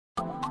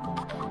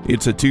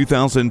It's a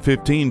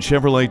 2015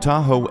 Chevrolet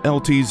Tahoe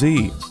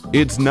LTZ.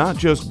 It's not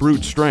just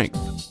brute strength,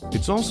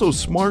 it's also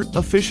smart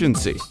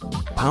efficiency.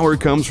 Power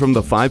comes from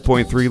the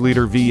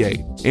 5.3-liter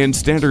V8, and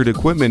standard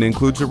equipment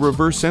includes a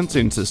reverse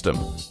sensing system,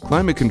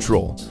 climate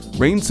control,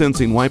 rain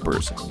sensing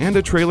wipers, and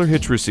a trailer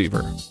hitch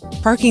receiver.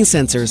 Parking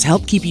sensors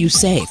help keep you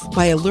safe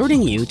by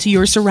alerting you to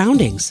your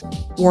surroundings.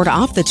 Ward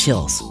off the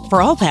chills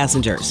for all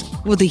passengers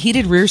with the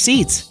heated rear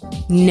seats.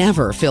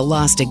 Never feel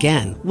lost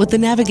again with the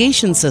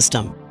navigation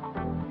system.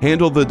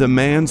 Handle the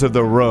demands of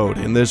the road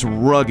in this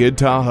rugged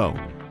Tahoe.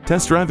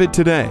 Test drive it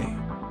today.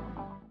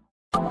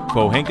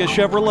 Pohanka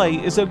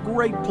Chevrolet is a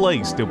great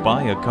place to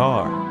buy a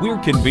car. We're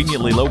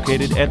conveniently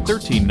located at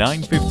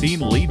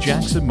 13915 Lee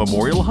Jackson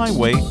Memorial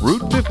Highway,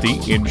 Route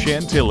 50 in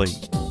Chantilly.